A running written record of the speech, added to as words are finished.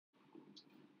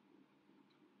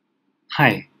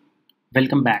Hi,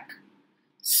 welcome back.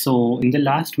 So in the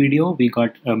last video, we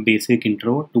got a basic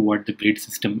intro to what the grid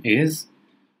system is.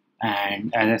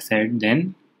 And as I said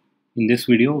then, in this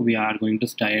video, we are going to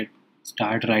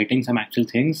start writing some actual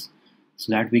things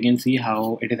so that we can see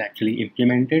how it is actually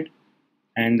implemented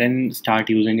and then start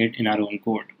using it in our own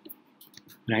code,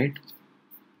 right?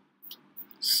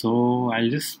 So I'll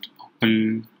just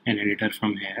open an editor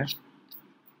from here.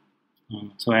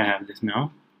 So I have this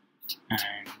now,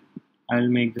 and I'll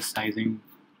make the sizing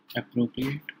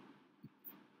appropriate.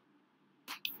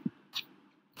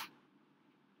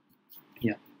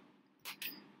 Yeah.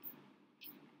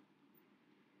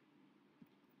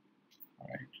 All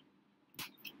right.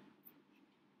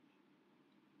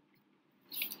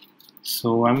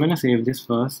 So I'm gonna save this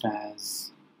first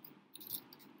as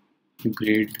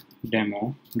grid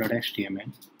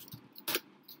demo.html,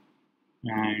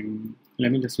 and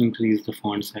let me just increase the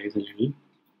font size a little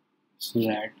so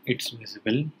that it's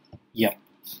visible. Yep.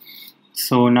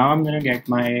 So now I'm gonna get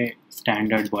my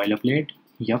standard boilerplate.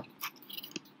 Yep.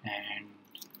 And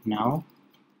now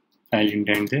I'll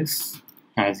indent this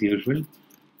as usual,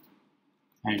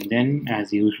 and then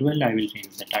as usual I will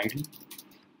change the title,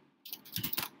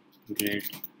 grid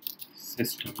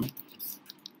system,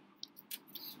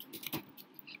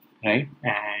 right?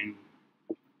 And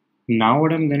now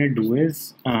what I'm gonna do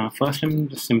is first I'm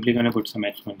just simply gonna put some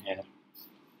h1 here,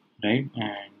 right?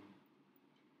 And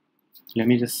let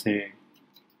me just say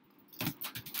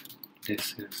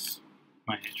this is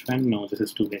my h1. No, this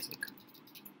is too basic.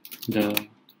 The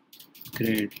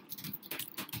grid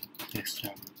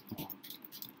system of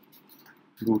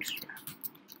bootstrap.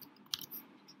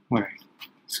 Alright,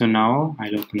 so now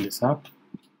I'll open this up.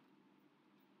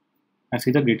 I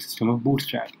see the grid system of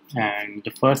bootstrap, and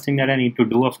the first thing that I need to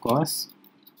do, of course,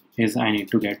 is I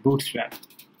need to get bootstrap.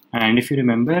 And if you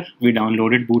remember, we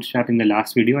downloaded bootstrap in the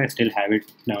last video. I still have it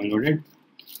downloaded,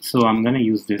 so I'm gonna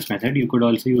use this method. You could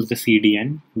also use the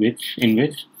CDN, in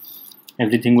which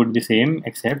everything would be same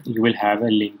except you will have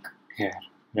a link here,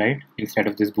 right, instead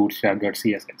of this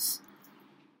bootstrap.css.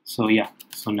 So yeah,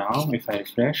 so now if I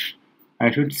refresh, I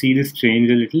should see this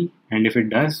change a little, and if it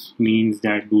does, means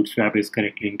that bootstrap is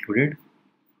correctly included.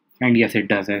 And yes, it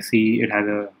does. I see it has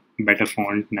a better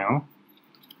font now,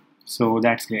 so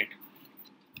that's great.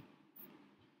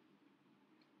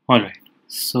 Alright,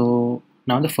 so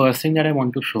now the first thing that I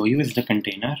want to show you is the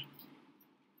container.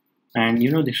 And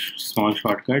you know this small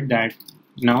shortcut that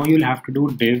now you'll have to do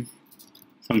div,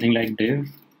 something like div,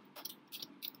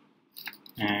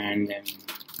 and then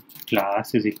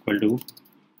class is equal to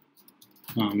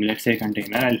let's say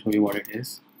container. I'll show you what it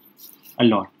is. A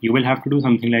lot. You will have to do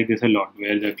something like this a lot,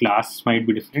 where the class might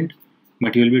be different,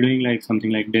 but you'll be doing like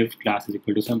something like div class is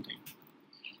equal to something.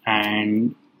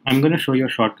 And I'm going to show you a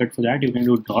shortcut for that. You can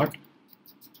do dot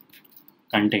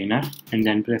container and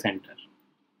then press enter,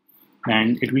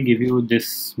 and it will give you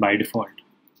this by default.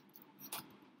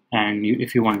 And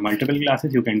if you want multiple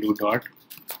classes, you can do dot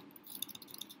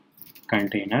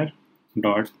container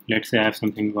dot, let's say I have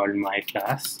something called my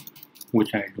class,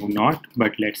 which I do not,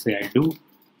 but let's say I do.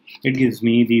 It gives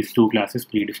me these two classes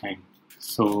predefined.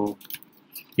 So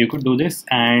you could do this,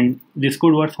 and this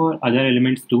could work for other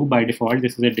elements too. By default,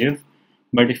 this is a div,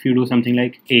 but if you do something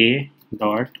like a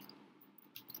dot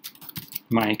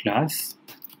my class,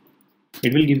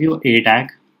 it will give you a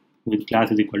tag with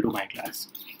class is equal to my class.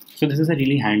 So this is a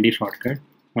really handy shortcut,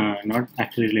 not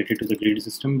actually related to the grid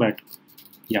system, but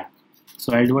yeah.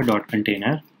 So I'll do a dot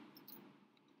container.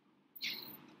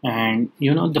 And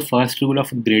you know, the first rule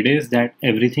of a grid is that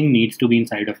everything needs to be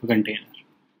inside of a container.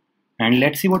 And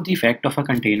let's see what the effect of a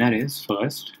container is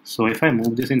first. So if I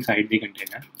move this inside the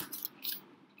container,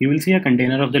 you will see a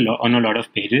container of on a lot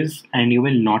of pages, and you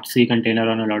will not see container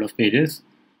on a lot of pages.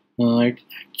 It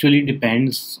actually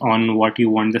depends on what you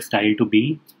want the style to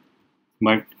be,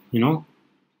 but you know,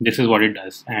 this is what it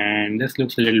does. And this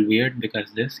looks a little weird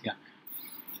because this, yeah.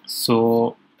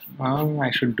 So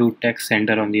I should do text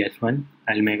center on the h1.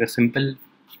 I'll make a simple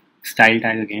style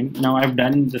tag again. Now I've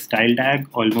done the style tag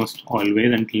almost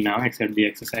always until now except the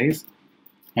exercise,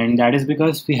 and that is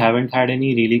because we haven't had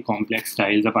any really complex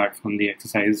styles apart from the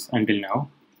exercise until now,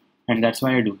 and that's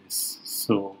why I do this.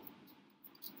 So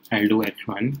I'll do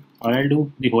h1, or I'll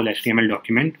do the whole HTML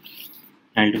document.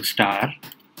 I'll do star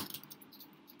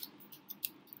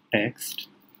text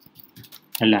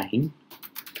align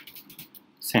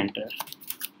center.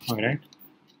 Alright,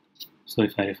 so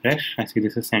if I refresh, I see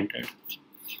this is centered.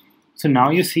 So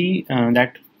now you see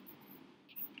that,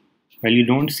 well, you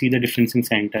don't see the difference in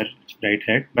center right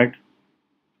here, but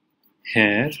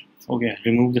here, okay,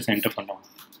 remove the center for now.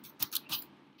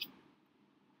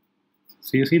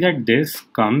 So you see that this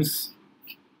comes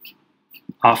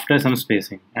after some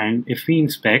spacing. And if we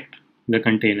inspect the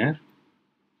container,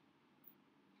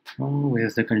 oh,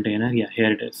 where's the container? Yeah,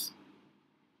 here it is.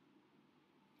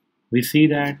 We see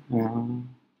that,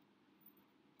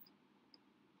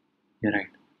 you're right.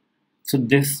 So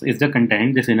this is the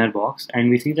content, this inner box, and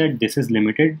we see that this is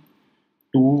limited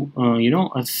to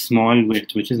a small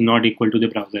width which is not equal to the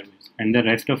browser width, and the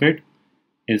rest of it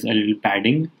is a little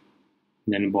padding,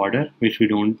 then border which we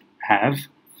don't have,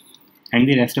 and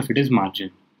the rest of it is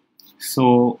margin.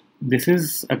 So this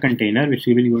is a container which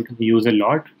we will use a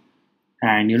lot,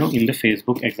 and in the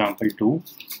Facebook example too,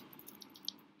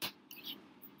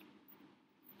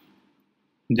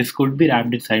 this could be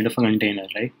wrapped inside of a container,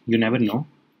 right? You never know,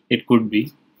 it could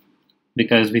be,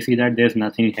 because we see that there's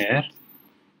nothing here,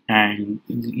 and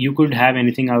you could have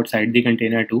anything outside the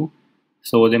container too,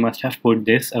 so they must have put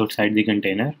this outside the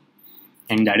container,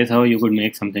 and that is how you could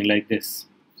make something like this.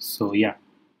 So yeah,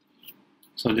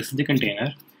 so this is the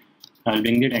container. I'll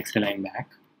bring the text line back,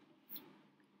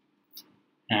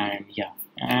 and yeah,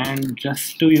 and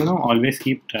just to always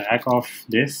keep track of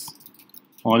this,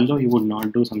 although you would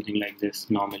not do something like this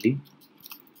normally,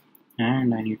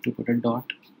 and I need to put a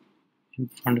dot in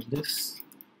front of this.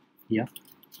 Yeah,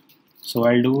 so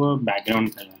I'll do a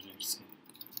background color, let's say.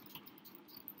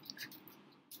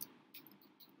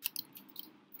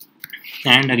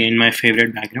 And again, my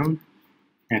favorite background,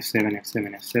 F7,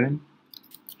 F7, F7.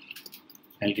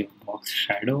 I'll give a box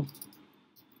shadow.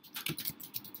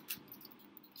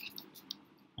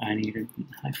 I need a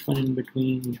hyphen in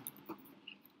between.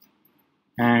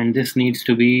 And this needs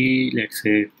to be, let's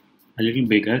say, a little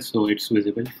bigger so it's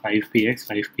visible, 5px,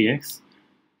 5px.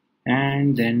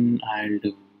 And then I'll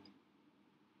do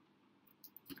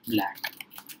black.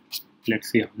 Let's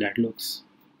see how that looks.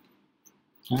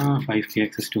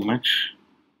 5px is too much.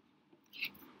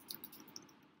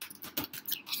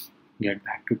 Get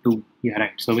back to 2. Yeah,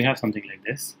 right. So we have something like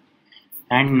this.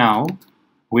 And now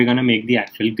we're gonna make the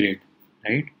actual grid,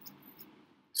 right?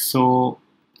 So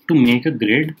to make a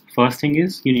grid, first thing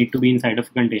is you need to be inside of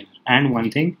a container. And one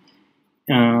thing,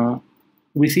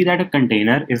 we see that a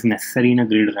container is necessary in a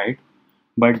grid, right?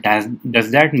 But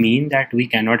does that mean that we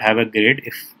cannot have a grid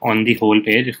if on the whole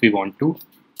page if we want to?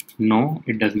 No,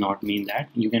 it does not mean that.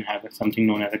 You can have something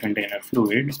known as a container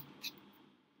fluid.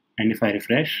 And if I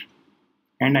refresh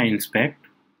and I inspect,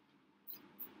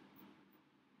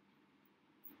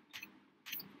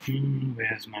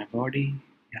 where's my body?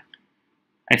 Yeah,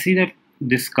 I see that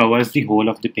this covers the whole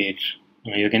of the page.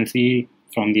 You can see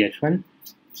from the H1,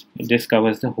 this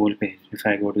covers the whole page. If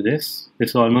I go to this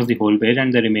is almost the whole page,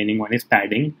 and the remaining one is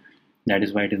padding. That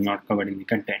is why it is not covered in the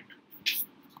content.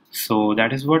 So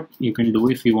that is what you can do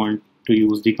if you want to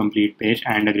use the complete page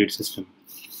and a grid system,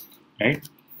 right?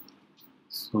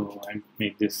 So I'll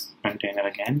make this container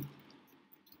again.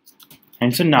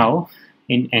 And so now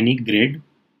in any grid,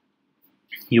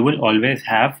 you will always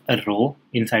have a row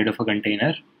inside of a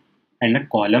container and a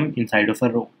column inside of a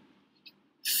row.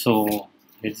 So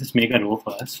let's just make a row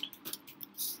first.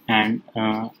 And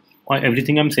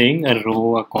everything I'm saying, a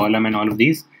row, a column, and all of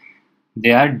these,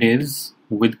 they are divs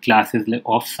with classes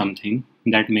of something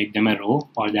that make them a row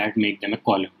or that make them a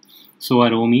column. So a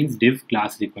row means div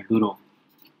class is equal to row.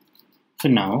 So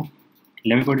now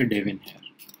let me put a div in here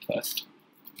first.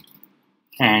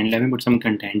 And let me put some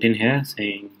content in here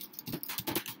saying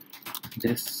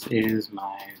this is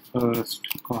my first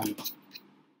column.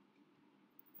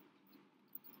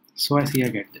 So I see I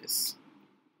get this.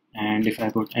 And if I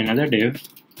put another div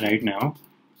right now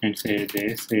and say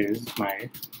this is my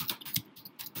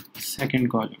second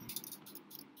column,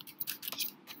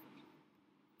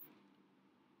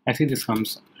 I see this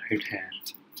comes right here.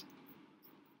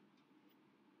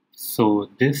 So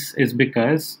this is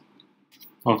because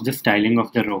of the styling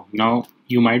of the row. Now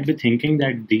you might be thinking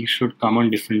that these should come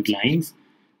on different lines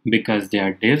because they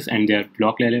are divs and they are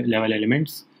block level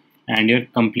elements, and you're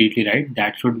completely right.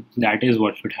 That is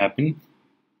what should happen.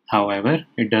 However,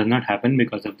 it does not happen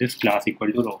because of this class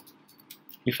equal to row.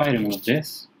 If I remove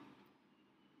this,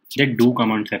 they do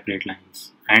come on separate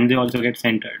lines and they also get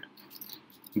centered.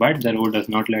 But the row does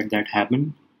not let that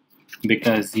happen,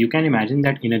 because you can imagine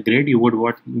that in a grid you would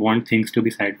want things to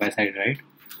be side by side, right?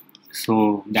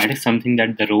 So that is something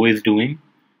that the row is doing.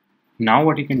 Now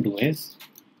what you can do is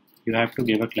you have to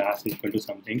give a class equal to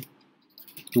something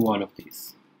to all of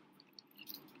these.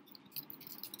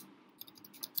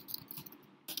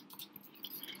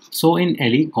 So in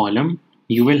any column,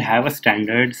 you will have a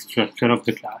standard structure of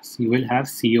the class. You will have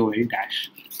COL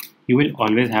dash. You will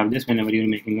always have this whenever you're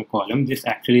making a column. This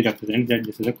actually represents that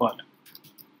this is a column.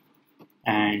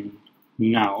 And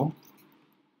now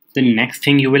the next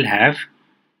thing you will have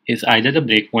is either the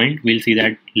breakpoint, we'll see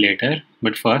that later,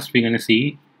 but first we're going to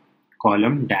see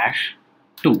column dash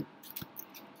 2,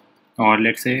 or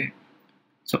let's say,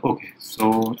 so okay,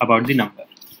 so about the number.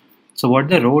 So what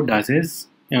the row does is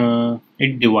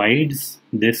it divides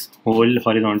this whole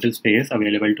horizontal space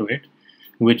available to it,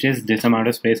 which is this amount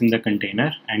of space in the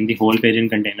container and the whole page in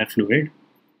container fluid.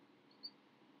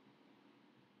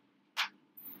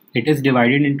 It is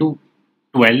divided into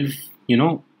 12,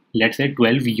 let's say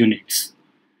 12 units.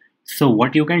 So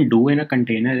what you can do in a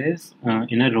container is,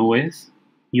 in a row is,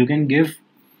 you can give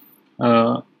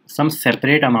some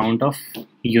separate amount of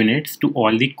units to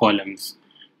all the columns.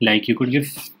 Like you could give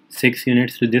 6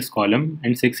 units to this column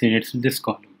and 6 units to this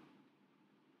column.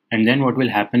 And then what will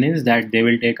happen is that they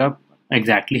will take up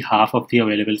exactly half of the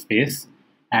available space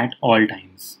at all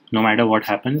times. No matter what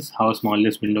happens, how small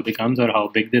this window becomes or how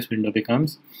big this window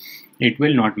becomes, it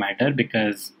will not matter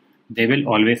because they will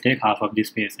always take half of the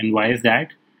space. And why is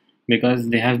that? Because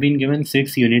they have been given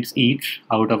 6 units each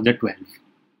out of the 12.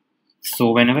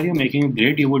 So whenever you're making a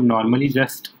grid, you would normally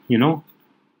just,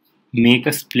 make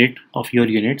a split of your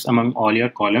units among all your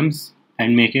columns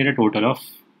and make it a total of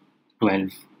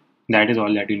 12. That is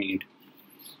all that you need.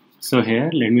 So here,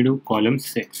 let me do column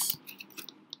 6.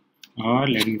 Or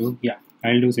let me do,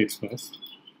 I'll do 6 first.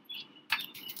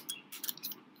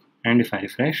 And if I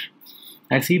refresh,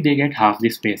 I see they get half the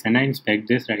space, and I inspect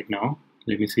this right now.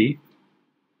 Let me see.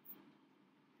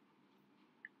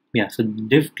 Yeah, so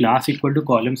div class equal to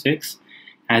column 6,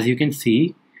 as you can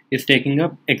see, is taking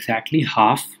up exactly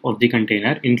half of the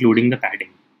container, including the padding,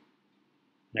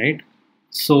 right?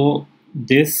 So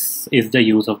this is the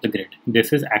use of the grid.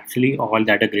 This is actually all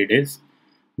that a grid is.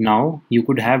 Now you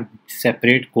could have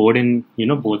separate code in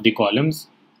both the columns,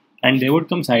 and they would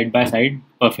come side by side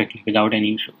perfectly without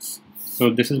any issues. So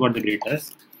this is what the grid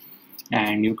does,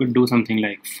 and you could do something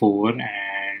like 4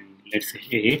 and let's say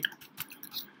 8.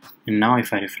 And now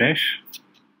if I refresh,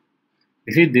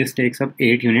 you see this takes up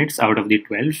 8 units out of the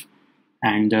 12,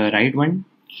 and the right one,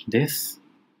 this,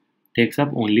 takes up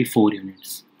only 4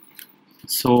 units.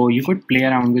 So you could play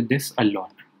around with this a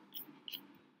lot.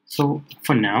 So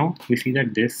for now, we see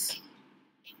that this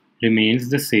remains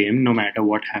the same no matter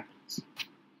what happens.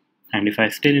 And if I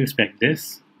still inspect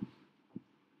this,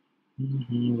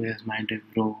 where's my div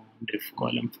row, div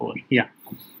column 4? Yeah,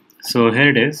 so here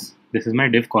it is. This is my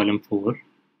div column 4.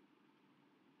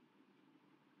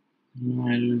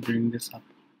 I'll bring this up.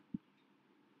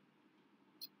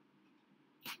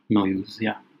 No use,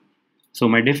 yeah. So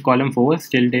my div column 4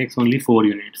 still takes only 4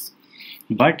 units.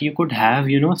 But you could have,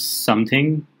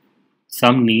 something,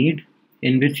 some need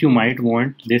in which you might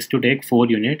want this to take 4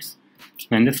 units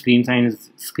when the screen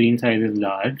size is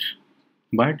large,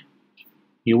 but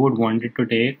you would want it to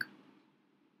take,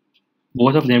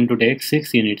 both of them to take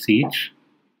 6 units each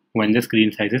when the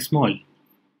screen size is small.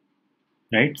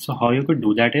 Right? So how you could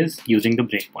do that is using the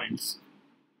breakpoints.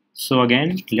 So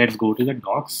again, let's go to the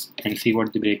docs and see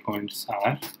what the breakpoints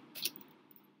are.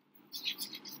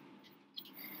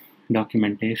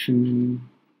 Documentation,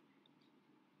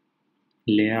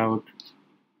 layout,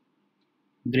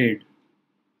 grid.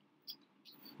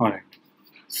 Alright,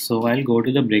 so I'll go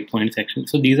to the breakpoint section.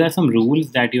 So these are some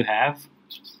rules that you have,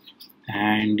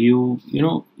 and you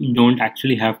don't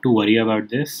actually have to worry about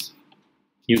this.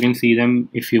 You can see them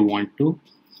if you want to,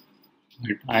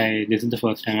 but this is the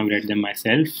first time I've read them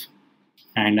myself,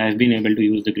 and I've been able to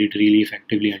use the grid really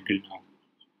effectively until now.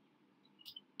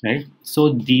 Right? So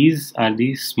these are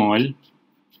the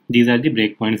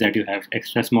breakpoints that you have: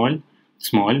 extra small,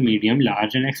 small, medium,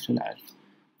 large, and extra large.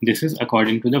 This is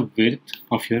according to the width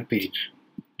of your page,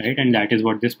 right? And that is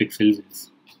what this pixels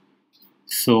is.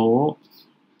 So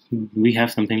we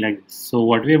have something like this. So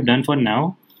what we have done for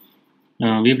now,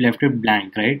 we've left it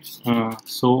blank, right?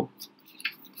 So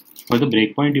for the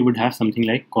breakpoint, you would have something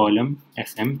like column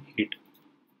SM8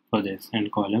 for this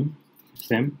and column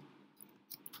SM4.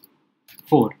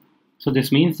 So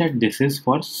this means that this is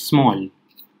for small,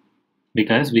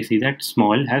 because we see that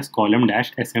small has column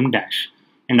dash SM dash,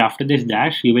 and after this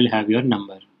dash you will have your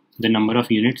number, the number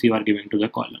of units you are giving to the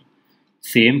column.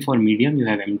 Same for medium, you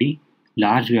have MD,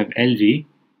 large you have LG,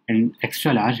 and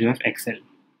extra large you have XL,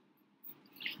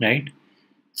 right?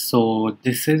 So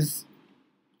this is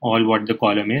all what the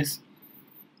column is.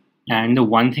 And the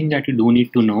one thing that you do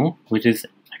need to know, which is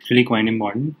actually quite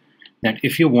important, that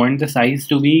if you want the size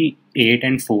to be 8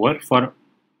 and 4 for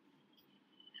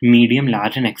medium,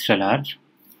 large, and extra large,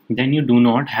 then you do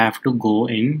not have to go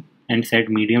in and set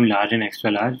medium, large, and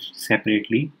extra large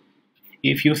separately.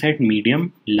 If you set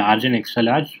medium, large, and extra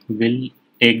large, will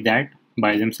take that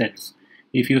by themselves.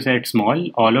 If you set small,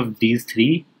 all of these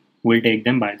three will take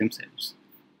them by themselves.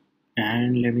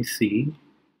 And let me see.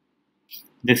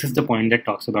 This is the point that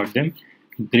talks about them.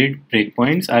 Grid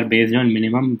breakpoints are based on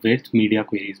minimum width media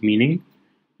queries, meaning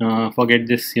forget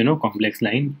this complex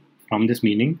line from this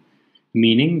meaning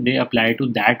they apply to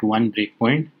that one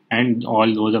breakpoint and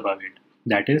all those above it.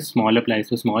 That is, small applies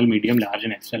to small, medium, large,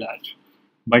 and extra large,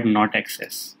 but not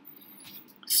excess.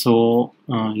 So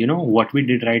what we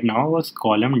did right now was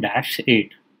column dash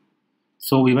 8.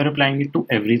 So we were applying it to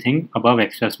everything above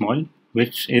extra small,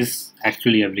 which is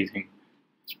actually everything.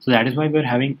 So that is why we're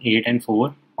having 8 and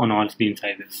 4 on all screen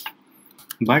sizes.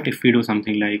 But if we do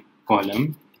something like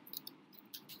column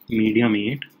medium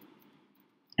 8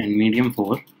 and medium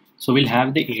 4, so we'll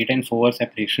have the 8 and 4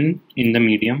 separation in the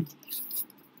medium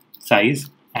size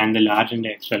and the large and the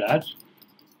extra large.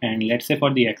 And let's say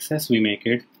for the excess we make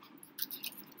it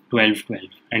 12 12,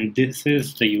 and this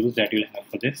is the use that you'll have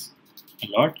for this a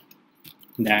lot.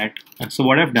 So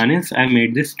what I've done is I've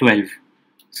made this 12.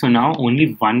 So now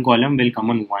only one column will come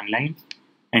on one line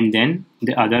and then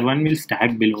the other one will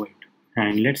stack below it.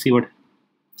 And let's see what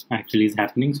actually is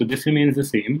happening. So this remains the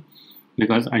same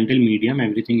because until medium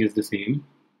everything is the same.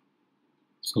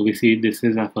 So we see this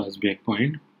is our first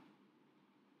breakpoint.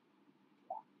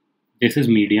 This is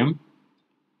medium.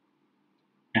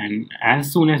 And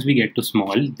as soon as we get to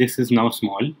small, this is now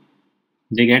small,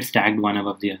 they get stacked one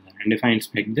above the other. And if I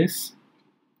inspect this,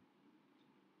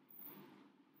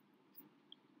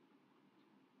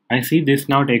 I see this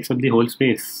now takes up the whole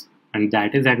space, and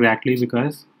that is exactly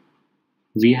because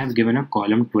we have given a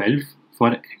column 12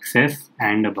 for excess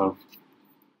and above,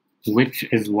 which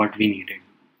is what we needed.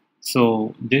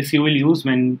 So this you will use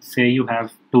when, say, you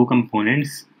have two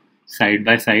components side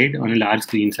by side on a large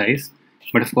screen size,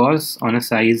 but of course on a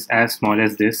size as small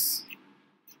as this,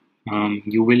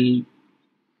 you will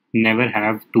never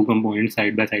have two components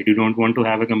side by side. You don't want to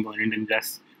have a component in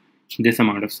just this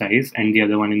amount of size and the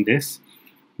other one in this.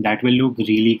 That will look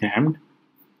really cramped.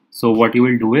 So what you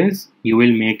will do is you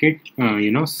will make it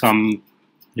some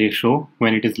ratio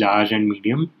when it is large and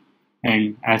medium,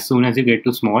 and as soon as you get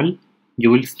to small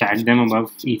you will stack them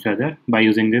above each other by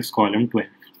using this column 12.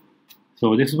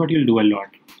 So this is what you'll do a lot.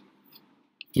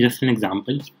 Just an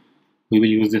example, we will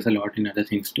use this a lot in other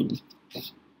things too.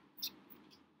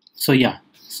 So yeah,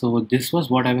 so this was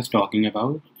what I was talking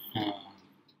about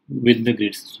with the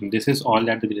grid system. This is all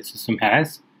that the grid system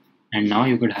has. And now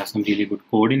you could have some really good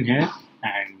code in here,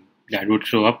 and that would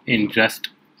show up in just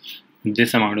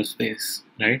this amount of space,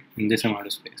 right? In this amount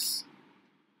of space.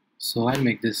 So I'll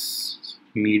make this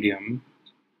medium,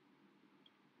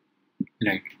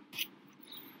 right?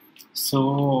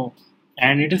 So,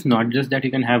 and it is not just that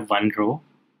you can have one row.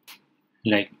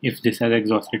 Like if this has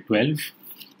exhausted 12,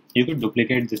 you could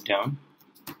duplicate this down,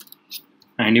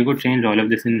 and you could change all of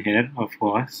this in here, of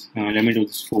course. Let me do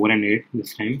this 4 and 8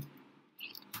 this time.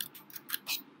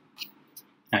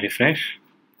 I refresh.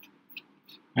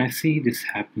 I see this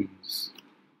happens.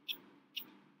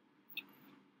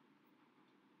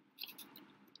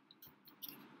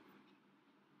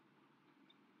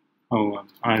 Oh,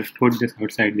 I've put this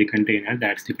outside the container.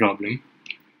 That's the problem.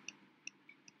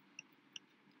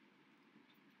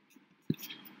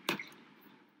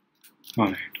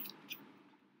 Alright.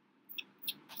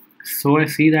 So I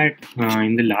see that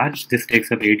in the large, this takes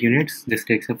up 8 units, this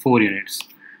takes up 4 units.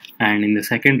 And in the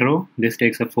second row, this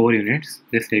takes up 4 units,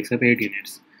 this takes up 8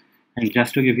 units. And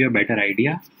just to give you a better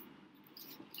idea,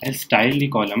 I'll style the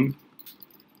column.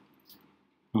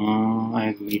 I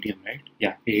have medium, right?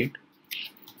 Yeah, 8,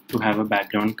 to have a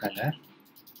background color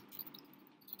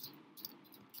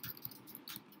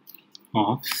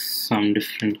of some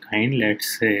different kind.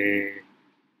 Let's say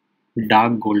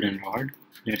dark goldenrod.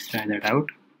 Let's try that out.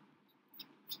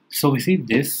 So we see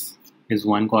this is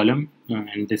one column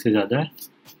and this is other.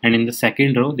 And in the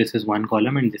second row, this is one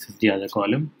column and this is the other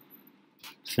column.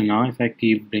 So now if I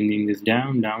keep bringing this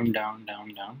down, down, down,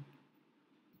 down, down,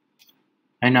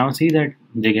 I now see that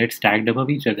they get stacked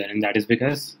above each other, and that is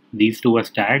because these two are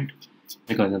stacked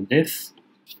because of this,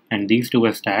 and these two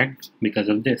are stacked because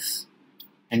of this.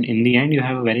 And in the end, you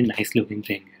have a very nice looking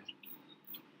thing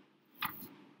here.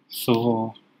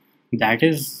 So that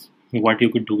is what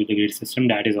you could do with the grid system.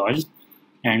 That is all.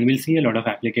 And we'll see a lot of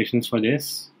applications for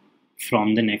this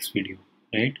from the next video,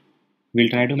 right? We'll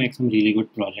try to make some really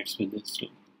good projects with this too.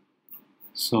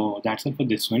 So that's all for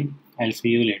this one. I'll see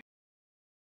you later.